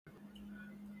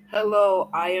Hello,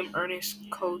 I am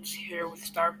Ernest Coates here with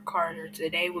Starr Carter.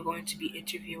 Today we're going to be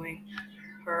interviewing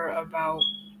her about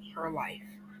her life.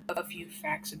 A few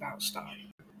facts about Starr.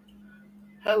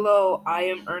 Hello, I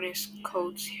am Ernest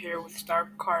Coates here with Starr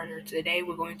Carter. Today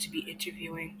we're going to be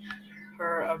interviewing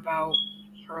her about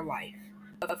her life.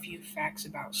 A few facts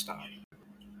about Starr.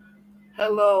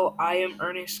 Hello, I am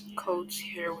Ernest Coates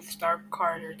here with Starr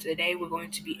Carter. Today we're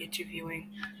going to be interviewing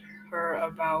her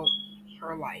about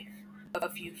her life. A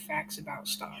few facts about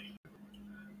Starr.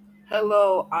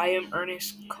 Hello, I am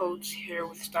Ernest Coates here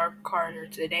with Starr Carter.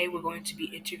 Today we're going to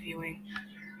be interviewing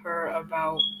her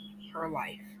about her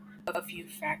life. A few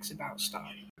facts about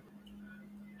Starr.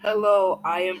 Hello,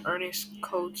 I am Ernest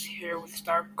Coates here with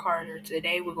Starr Carter.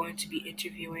 Today we're going to be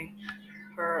interviewing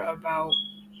her about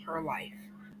her life.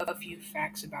 A few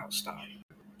facts about Starr.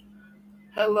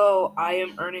 Hello, I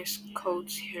am Ernest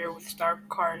Coates here with Starr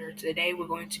Carter. Today we're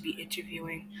going to be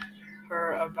interviewing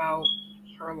her about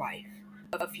her life.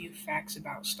 A few facts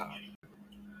about Starr.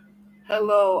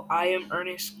 Hello, I am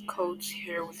Ernest Coates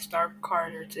here with Starr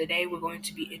Carter. Today we're going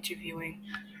to be interviewing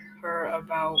her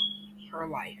about her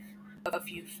life. A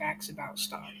few facts about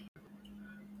Starr.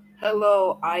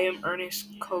 Hello, I am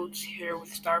Ernest Coates here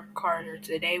with Starr Carter.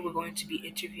 Today we're going to be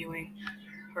interviewing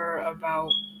her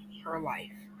about her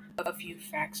life. A few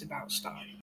facts about Starr.